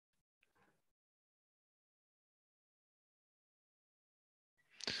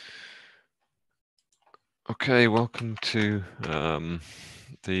Okay, welcome to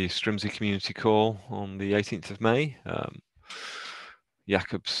the Strimzi Community Call on the 18th of May.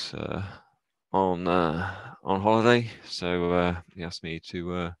 Jakob's on holiday, so he asked me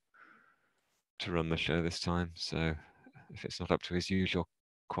to run the show this time. So if it's not up to his usual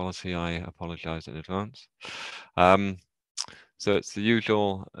quality, I apologise in advance. So it's the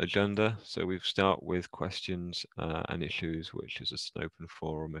usual agenda. So we start with questions and issues, which is just an open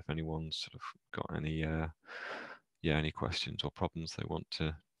forum. If anyone's sort of got any any questions or problems they want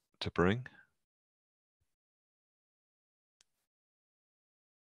to bring.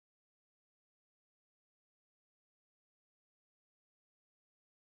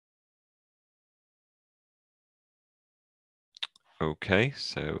 Okay,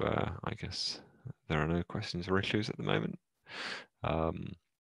 so I guess there are no questions or issues at the moment.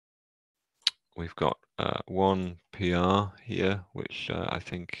 We've got one PR here, which I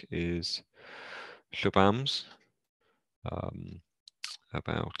think is Shabam's,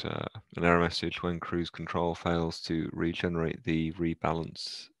 about an error message when cruise control fails to regenerate the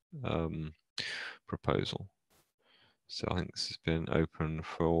rebalance proposal. So I think this has been open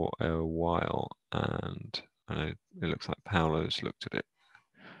for a while, and I know it looks like Paolo's looked at it.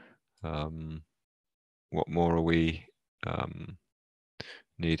 What more are we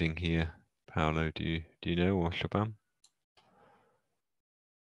needing here? Paolo, do you know, or Shabam?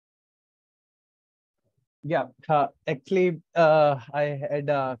 Yeah, actually, I had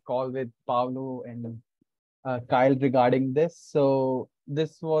a call with Paolo and Kyle regarding this. So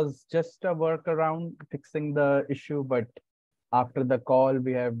this was just a workaround fixing the issue, but after the call,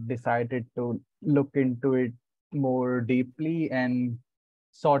 we have decided to look into it more deeply and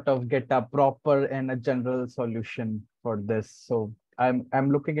sort of get a proper and a general solution for this. So I'm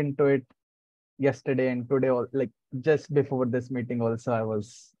looking into it yesterday and today, like just before this meeting also, I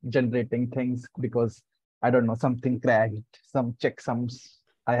was generating things because I don't know, something crashed, some checksums.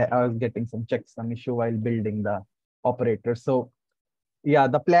 I was getting some checksum issue while building the operator. So yeah,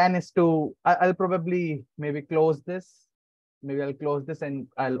 the plan is to I'll probably maybe close this. Maybe I'll close this and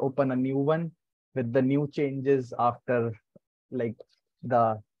I'll open a new one with the new changes after, like,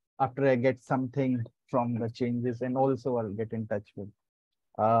 the after I get something from the changes, and also I'll get in touch with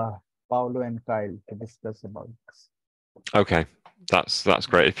uh Paulo and Kyle to discuss about this. Okay, that's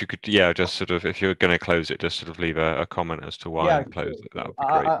great. If you could, yeah, just sort of, if you're going to close it, just sort of leave a comment as to why Yeah, you closed sure, it. That sure. would be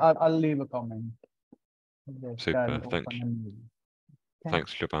great. I'll leave a comment. Just I'll Super. open a new.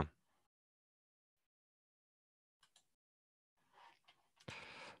 Thanks, Shabam.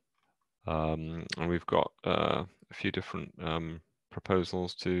 And we've got a few different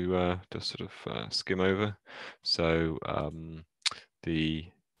proposals to just sort of skim over. So the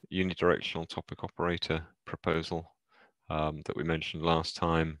unidirectional topic operator proposal that we mentioned last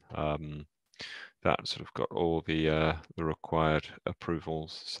time, that sort of got all the required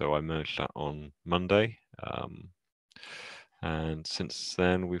approvals. So I merged that on Monday. And since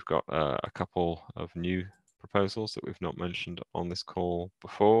then, we've got a couple of new proposals that we've not mentioned on this call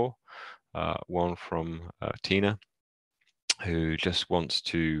before. One from Tina, who just wants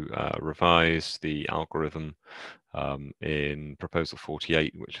to revise the algorithm in proposal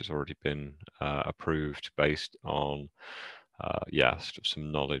 48, which has already been approved based on sort of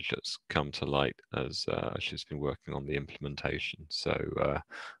some knowledge that's come to light as she's been working on the implementation. So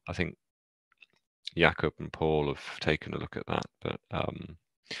I think Jakob and Paul have taken a look at that, but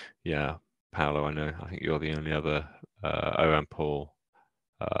yeah, Paolo, I think you're the only other, and Paul,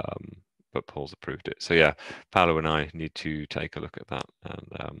 but Paul's approved it. So yeah, Paolo and I need to take a look at that,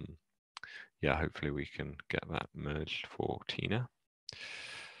 and yeah, hopefully we can get that merged for Tina.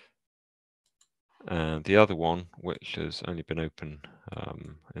 And the other one, which has only been open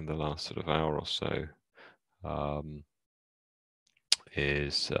in the last sort of hour or so,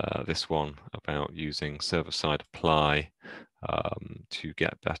 is this one about using server-side apply to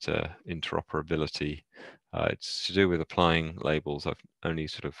get better interoperability. It's to do with applying labels. I've only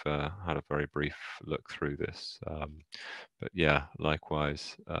sort of had a very brief look through this. But yeah,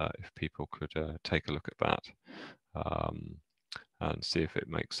 likewise, if people could take a look at that and see if it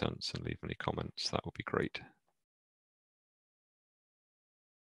makes sense and leave any comments, that would be great.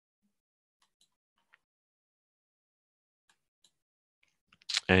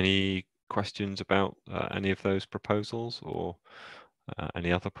 Any questions about any of those proposals, or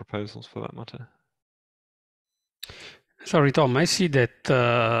any other proposals for that matter? Sorry, Tom, I see that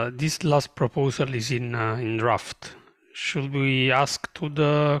this last proposal is in draft. Should we ask to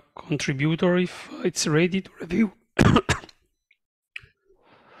the contributor if it's ready to review?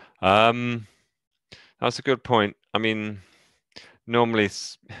 That's a good point. I mean, normally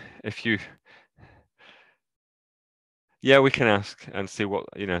if you Yeah, we can ask and see what,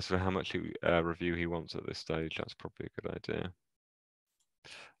 sort of how much review he wants at this stage. That's probably a good idea.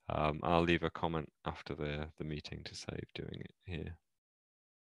 I'll leave a comment after the meeting to save doing it here.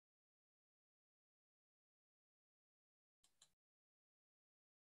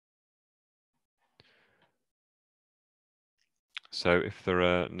 So if there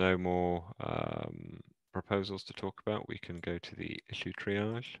are no more proposals to talk about, we can go to the issue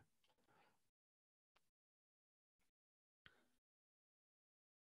triage.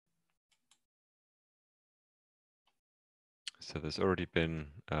 So there's already been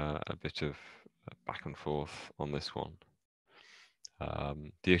a bit of back and forth on this one.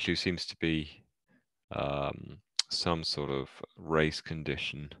 The issue seems to be some sort of race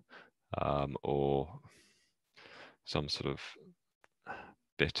condition or some sort of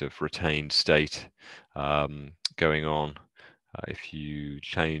bit of retained state going on. If you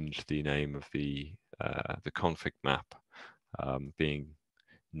change the name of the config map being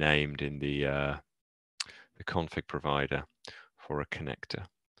named in the config provider for a connector.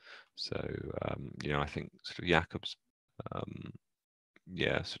 So I think sort of Jakob's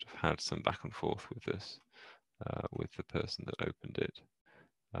sort of had some back and forth with this with the person that opened it.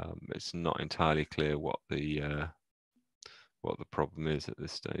 It's not entirely clear what the problem is at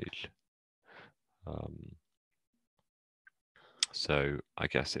this stage. So I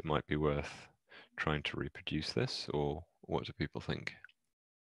guess it might be worth trying to reproduce this, or what do people think?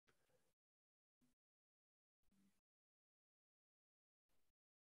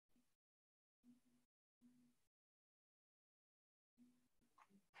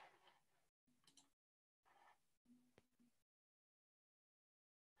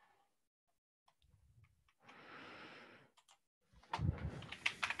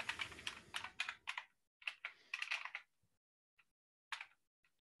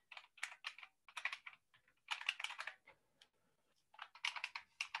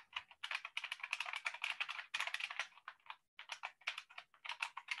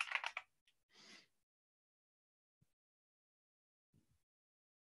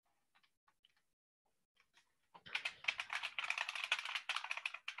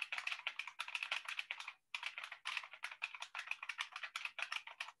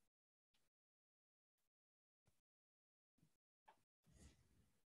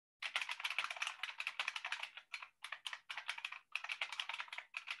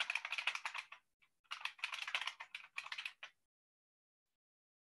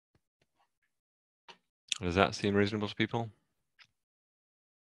 Does that seem reasonable to people?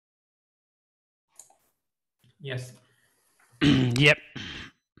 Yes. Yep.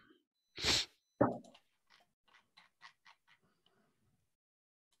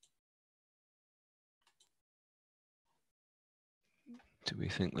 Do we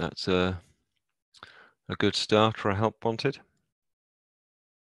think that's a good start or a help wanted?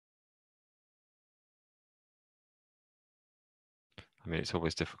 I mean, it's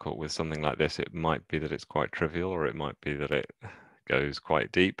always difficult with something like this. It might be that it's quite trivial, or it might be that it goes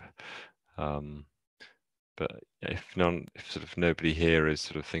quite deep. But if sort of nobody here is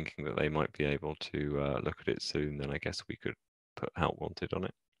sort of thinking that they might be able to look at it soon, then I guess we could put help wanted on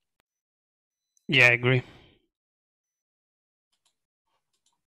it. Yeah, I agree.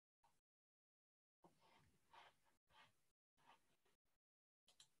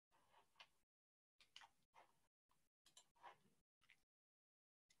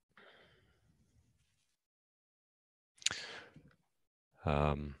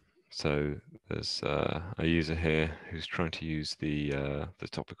 So there's a user here who's trying to use the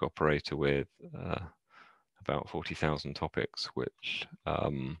topic operator with about 40,000 topics, which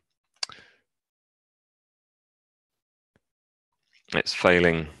it's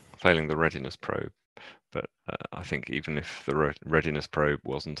failing the readiness probe. But I think even if the readiness probe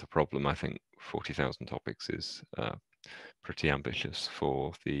wasn't a problem, I think 40,000 topics is pretty ambitious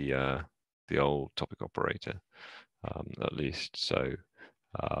for the old topic operator, at least. So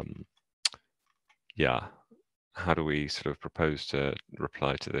yeah, how do we sort of propose to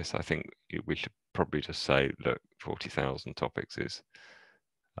reply to this? I think we should probably just say, look, 40,000 topics is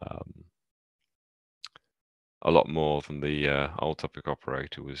a lot more than the old topic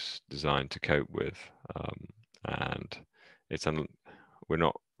operator was designed to cope with, and we're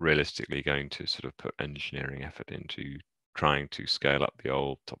not realistically going to sort of put engineering effort into trying to scale up the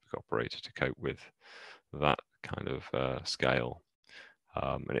old topic operator to cope with that kind of scale.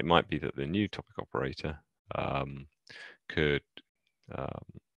 And it might be that the new topic operator could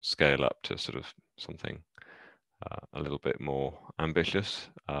scale up to sort of something a little bit more ambitious.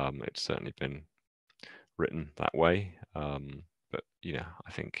 It's certainly been written that way, but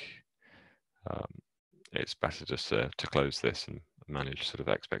I think it's better just to close this and manage sort of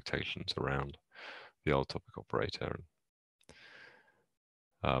expectations around the old topic operator,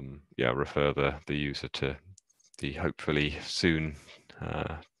 and yeah, refer the user to the hopefully soon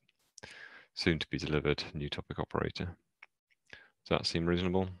to be delivered new topic operator. Does that seem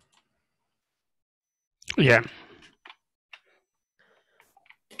reasonable? Yeah.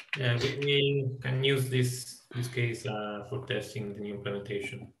 Yeah, we can use this case for testing the new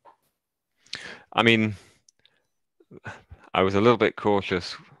implementation. I mean, I was a little bit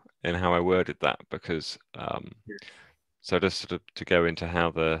cautious in how I worded that, because so just sort of to go into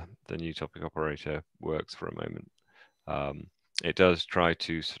how the new topic operator works for a moment. It does try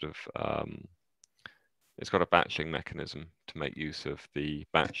to sort of it's got a batching mechanism to make use of the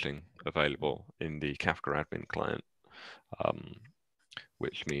batching available in the Kafka admin client,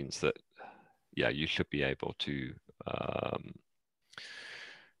 which means that, yeah, you should be able to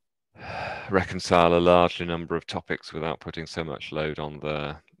reconcile a larger number of topics without putting so much load on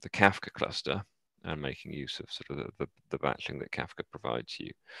the Kafka cluster and making use of sort of the batching that Kafka provides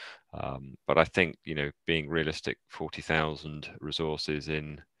you. But I think, you know, being realistic, 40,000 resources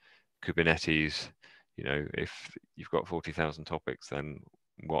in Kubernetes, you know, if you've got 40,000 topics, then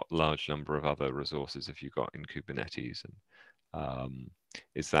what large number of other resources have you got in Kubernetes? And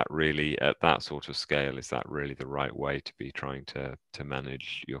is that really, at that sort of scale, is that really the right way to be trying to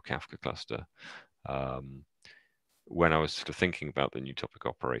manage your Kafka cluster? When I was sort of thinking about the new topic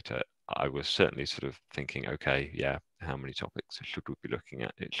operator, I was certainly sort of thinking, okay, yeah, how many topics should we be looking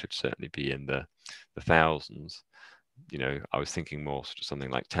at? It should certainly be in the thousands. You know, I was thinking more sort of something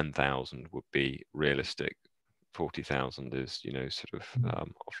like 10,000 would be realistic. 40,000 is, you know, sort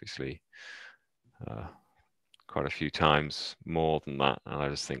of obviously quite a few times more than that. And I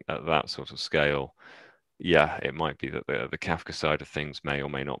just think at that sort of scale, yeah, it might be that the Kafka side of things may or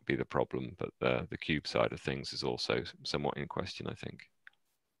may not be the problem, but the Kube side of things is also somewhat in question, I think.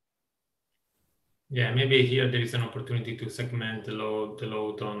 Yeah, maybe here there is an opportunity to segment the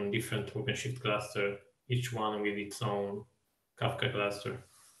load on different OpenShift cluster, each one with its own Kafka cluster.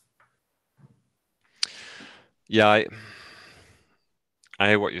 Yeah, I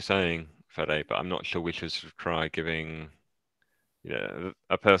hear what you're saying, Fede, but I'm not sure we should sort of try giving, you know,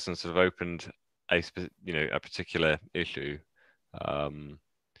 a person sort of opened a particular issue.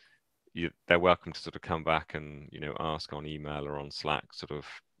 They're welcome to sort of come back and, you know, ask on email or on Slack sort of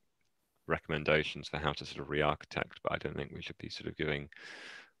recommendations for how to sort of re-architect, but I don't think we should be sort of giving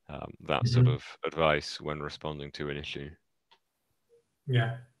that sort of advice when responding to an issue.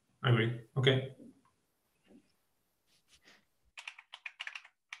 Yeah, I agree. Okay.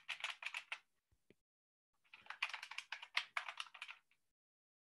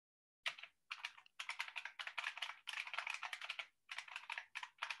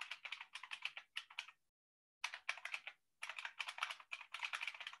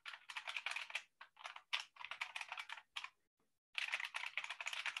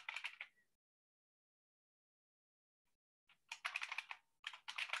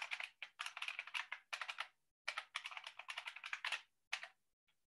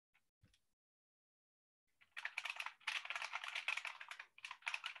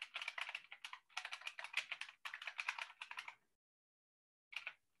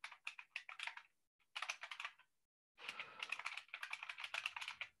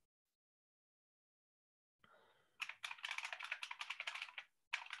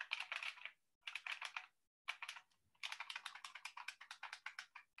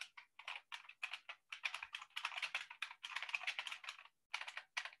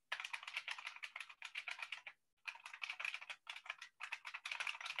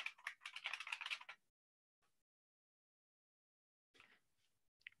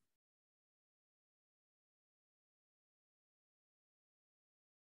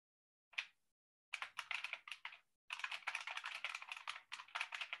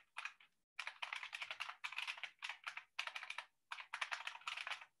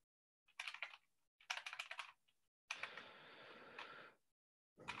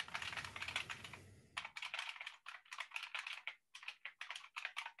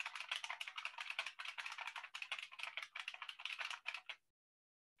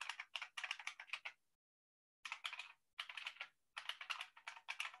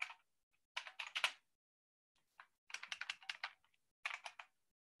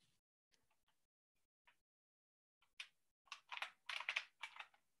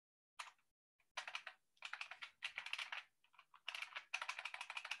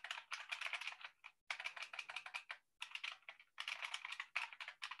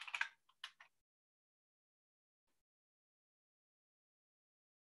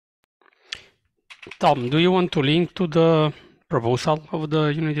 Tom, do you want to link to the proposal of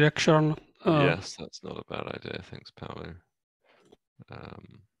the unidirectional? Yes, that's not a bad idea. Thanks, Paolo. That's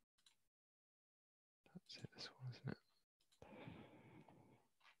this one, isn't it?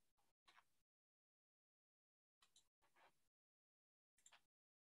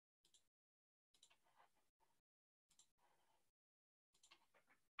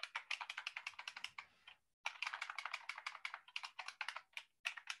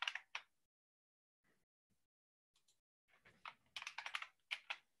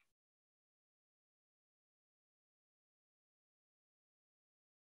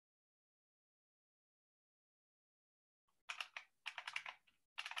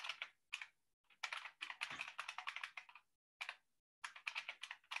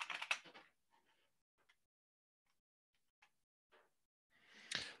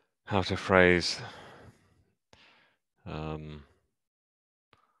 How to phrase the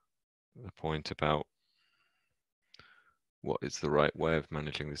point about what is the right way of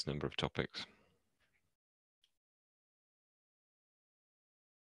managing this number of topics.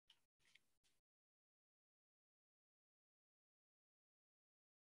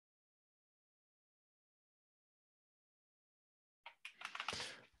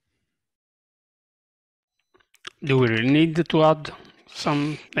 Do we really need to add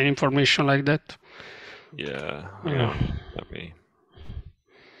some information like that? Yeah. Let me.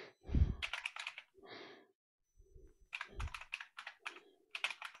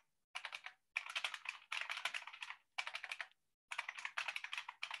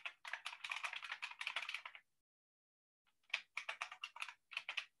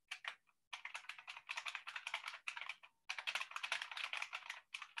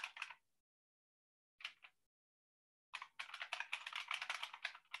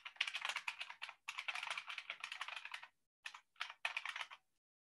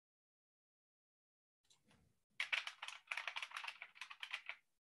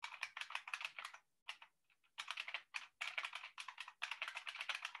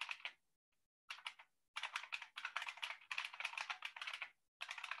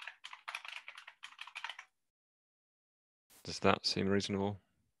 Does that seem reasonable?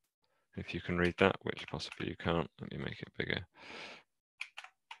 If you can read that, which possibly you can't, let me make it bigger.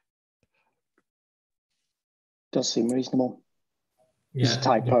 Does seem reasonable. Yeah, It's a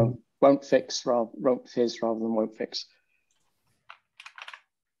typo. Won't fizz rather than won't fix.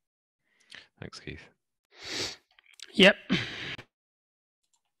 Thanks, Keith. Yep.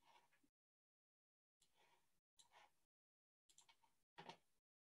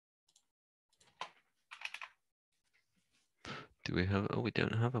 Do we have? Oh, we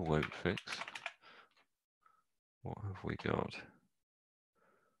don't have a won't fix. What have we got?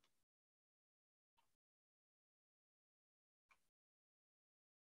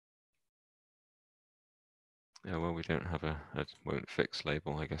 Yeah, well, we don't have a won't fix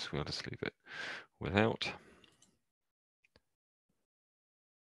label. I guess we'll just leave it without.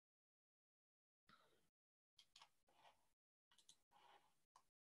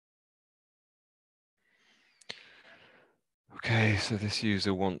 Okay, so this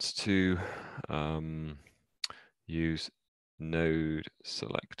user wants to use node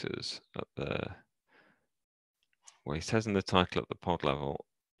selectors at the, well, he says in the title at the pod level,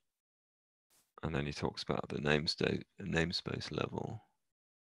 and then he talks about the namespace level.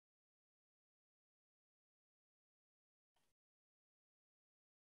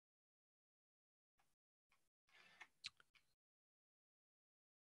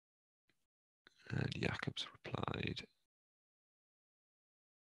 And Jakob's replied,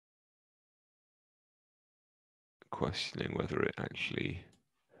 questioning whether it actually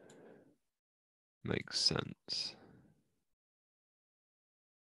makes sense.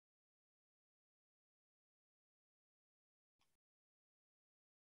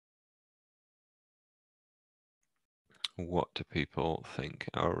 What do people think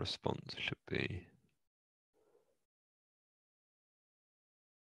our response should be?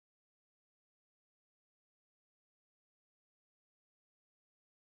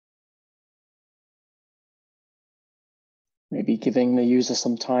 Maybe giving the user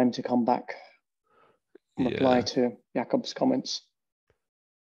some time to come back and reply Yeah. to Jakob's comments.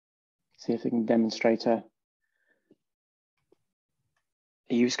 See if they can demonstrate a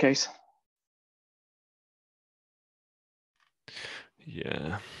use case.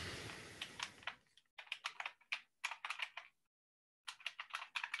 Yeah.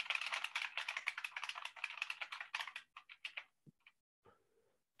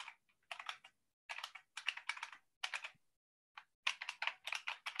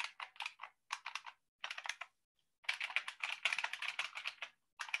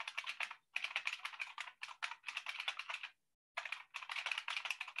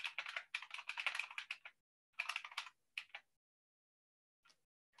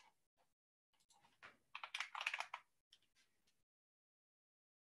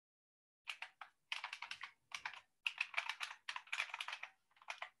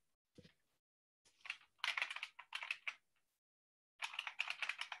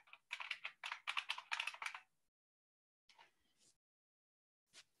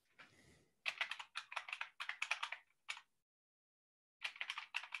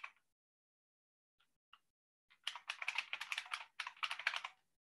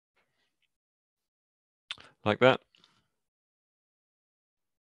 Like that?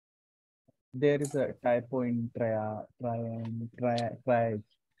 There is a typo in try.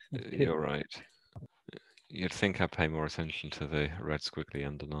 You're right. You'd think I'd pay more attention to the red squiggly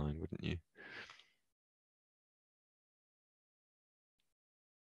underline, wouldn't you?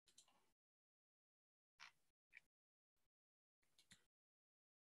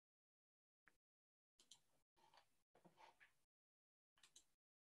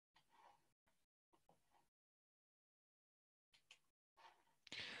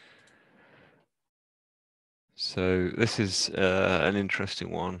 So this is an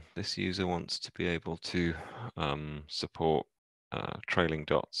interesting one. This user wants to be able to support trailing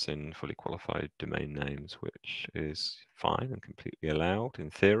dots in fully qualified domain names, which is fine and completely allowed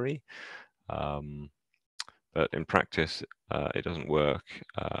in theory. But in practice, it doesn't work,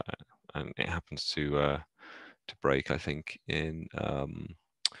 and it happens to break, I think, in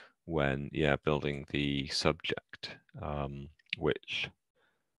when building the subject, which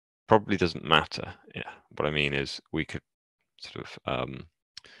probably doesn't matter. Yeah, what I mean is we could sort of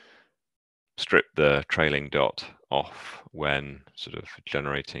strip the trailing dot off when sort of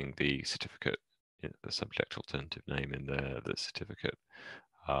generating the certificate, the subject alternative name in the certificate.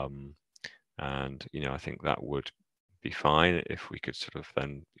 And I think that would be fine if we could sort of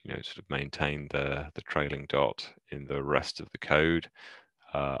then sort of maintain the trailing dot in the rest of the code.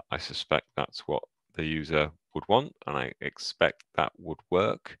 I suspect that's what the user would want, and I expect that would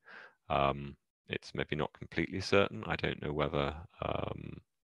work. It's maybe not completely certain. I don't know whether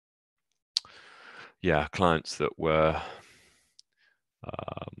clients that were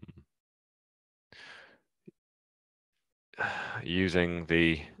using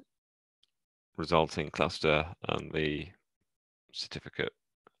the resulting cluster and the certificate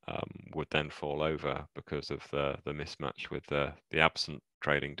would then fall over because of the mismatch with the absent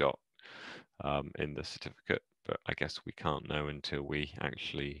trailing dot in the certificate. But I guess we can't know until we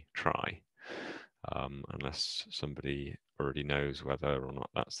actually try, unless somebody already knows whether or not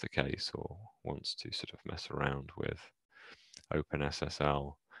that's the case or wants to sort of mess around with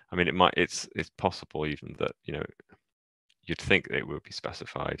OpenSSL. I mean, it's possible even that you'd think it would be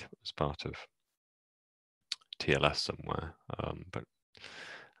specified as part of TLS somewhere, but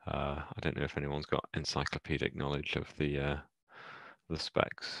I don't know if anyone's got encyclopedic knowledge of the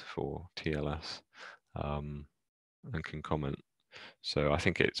specs for TLS and can comment. So I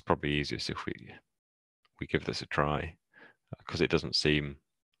think it's probably easiest if we give this a try, because it doesn't seem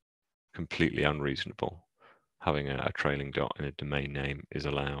completely unreasonable. Having a trailing dot in a domain name is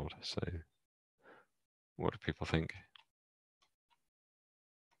allowed. So what do people think?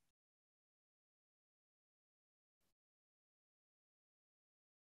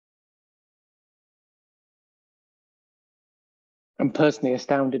 I'm personally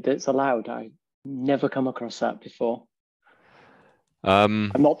astounded that it's allowed. I've never come across that before.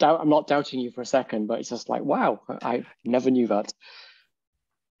 I'm not doubting you for a second, but it's just like, wow, I never knew that.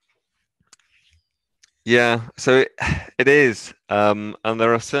 Yeah, so it is, and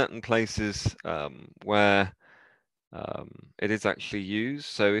there are certain places where it is actually used.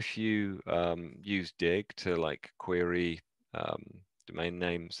 So if you use dig to like query domain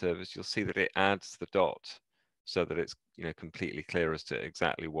name servers, you'll see that it adds the dot so that it's completely clear as to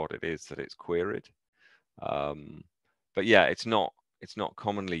exactly what it is that it's queried. But yeah, it's not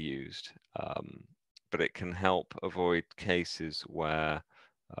commonly used, but it can help avoid cases where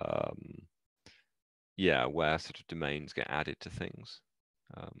where sort of domains get added to things.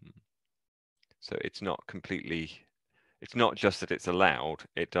 So it's not completely, it's not just that it's allowed,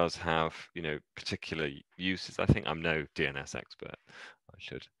 it does have, particular uses. I think I'm no DNS expert. I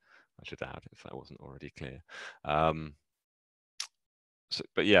should add, if that wasn't already clear.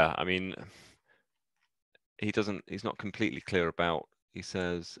 But yeah, I mean, he's not completely clear about, he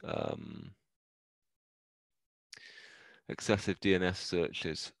says, excessive DNS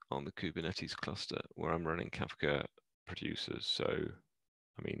searches on the Kubernetes cluster where I'm running Kafka producers. So,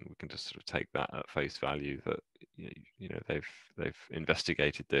 I mean, we can just sort of take that at face value that they've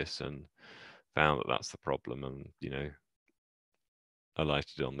investigated this and found that that's the problem, and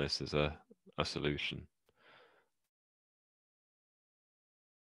alighted on this as a solution.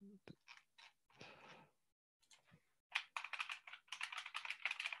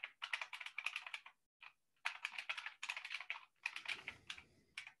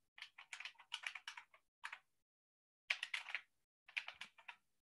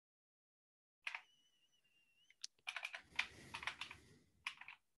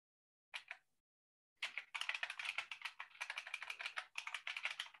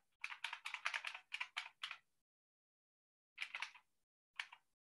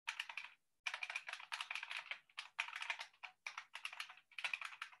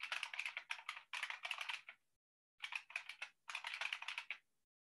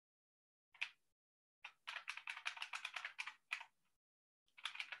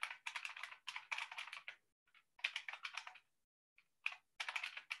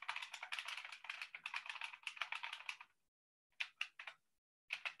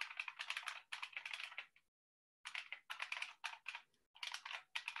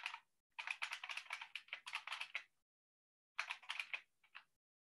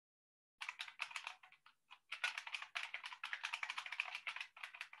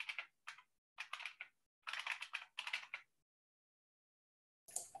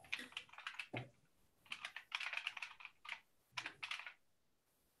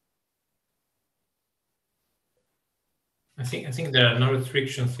 I think there are no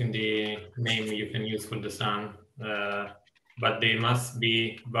restrictions in the name you can use for the sun, but they must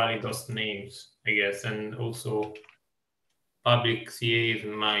be valid host names, I guess, and also public CAs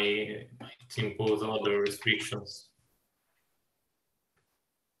might impose other restrictions.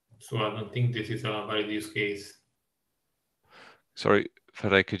 So I don't think this is a valid use case. Sorry,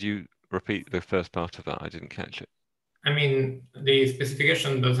 Fede, could you repeat the first part of that? I didn't catch it. I mean, the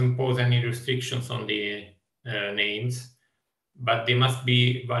specification doesn't impose any restrictions on the names, but they must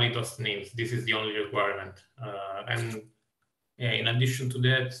be valid host names. This is the only requirement. And in addition to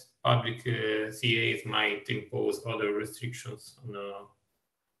that, public CAs might impose other restrictions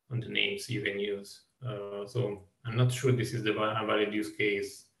on the names you can use. So I'm not sure this is the valid use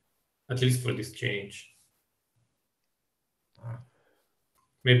case, at least for this change.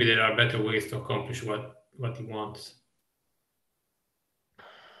 Maybe there are better ways to accomplish what he wants.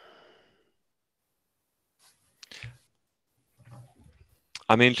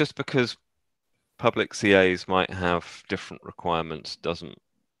 I mean, just because public CAs might have different requirements doesn't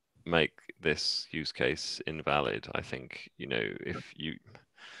make this use case invalid. I think, you know, if you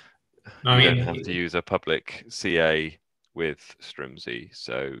don't have to use a public CA with Strimzi,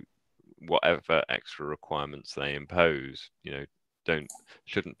 so whatever extra requirements they impose, you know,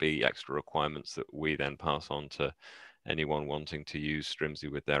 shouldn't be extra requirements that we then pass on to anyone wanting to use Strimzi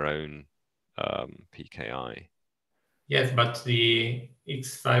with their own PKI. Yes, but the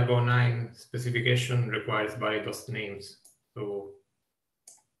X509 specification requires valid host names, so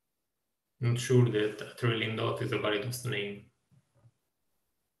I'm not sure that a trailing dot is a valid host name.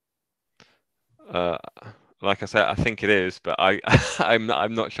 Like I said, I think it is, but I'm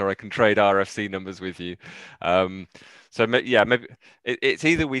not sure I can trade RFC numbers with you. So yeah, maybe it's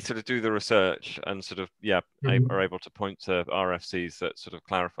either we sort of do the research and sort of are able to point to RFCs that sort of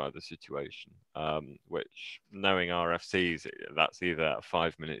clarify the situation. Which, knowing RFCs, that's either a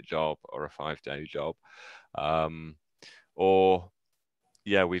 5-minute job or a 5-day job, or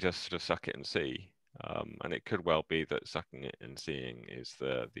yeah, we just sort of suck it and see. And it could well be that sucking it and seeing is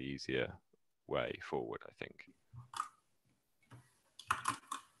the easier way forward, I think.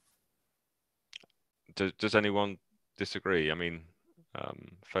 Does anyone disagree? I mean,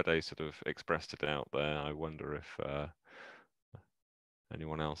 Fede sort of expressed a doubt there. I wonder if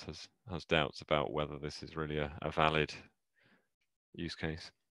anyone else has doubts about whether this is really a valid use case.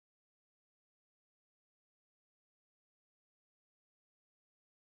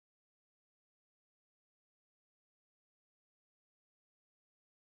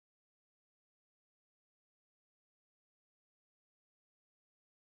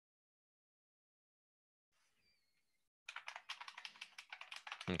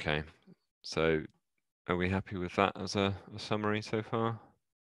 Okay, so are we happy with that as a summary so far?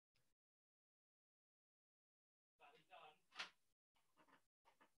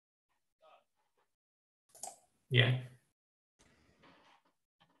 Yeah.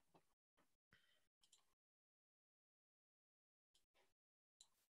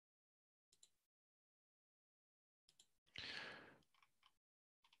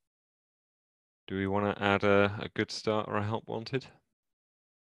 Do we want to add a good start or a help wanted?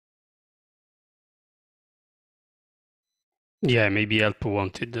 Yeah, maybe help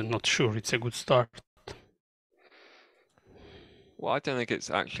wanted. I'm not sure it's a good start. Well, I don't think it's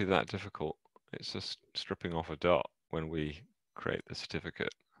actually that difficult. It's just stripping off a dot when we create the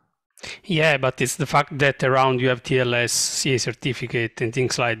certificate. Yeah, but it's the fact that around you have TLS, CA certificate, and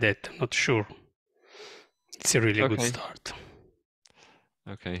things like that. I'm not sure. It's a really good start.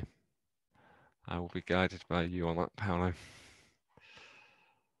 Okay. I will be guided by you on that, Paolo.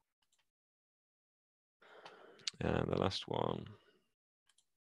 And the last one.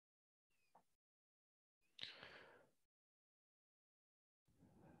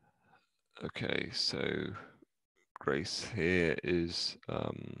 Okay, so Grace here is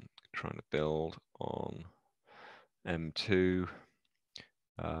trying to build on M2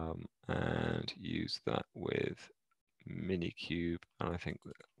 and use that with Minikube. And I think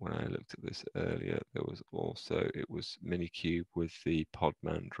that when I looked at this earlier, there was also, it was Minikube with the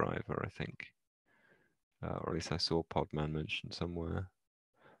Podman driver, I think. Or at least I saw Podman mentioned somewhere.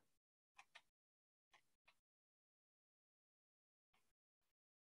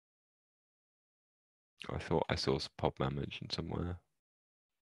 I thought I saw Podman mentioned somewhere.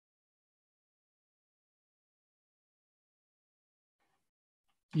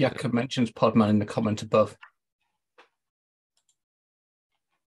 Jakob mentions Podman in the comment above.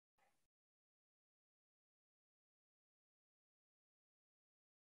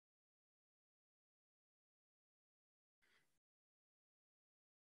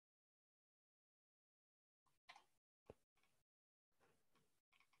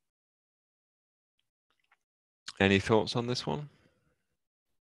 Any thoughts on this one?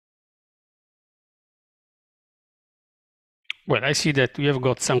 Well, I see that we have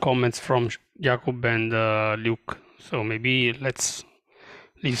got some comments from Jacob and Luke, so maybe let's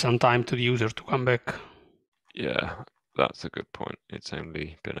leave some time to the user to come back. Yeah, that's a good point. It's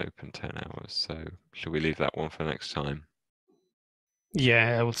only been open 10 hours, so should we leave that one for next time?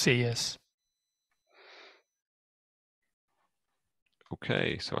 Yeah, I would say yes.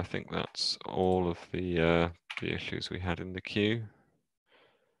 Okay, so I think that's all of the issues we had in the queue.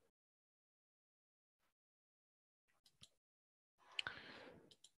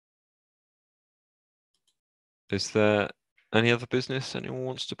 Is there any other business anyone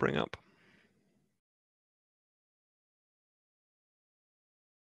wants to bring up?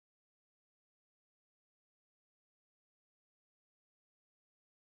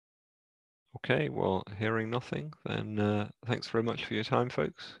 Okay, well, hearing nothing, then thanks very much for your time,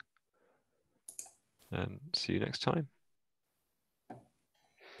 folks. And see you next time.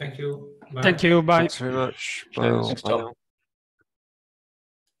 Thank you. Bye. Thank you. Bye. Thanks very much. Bye. Cheers. Bye now.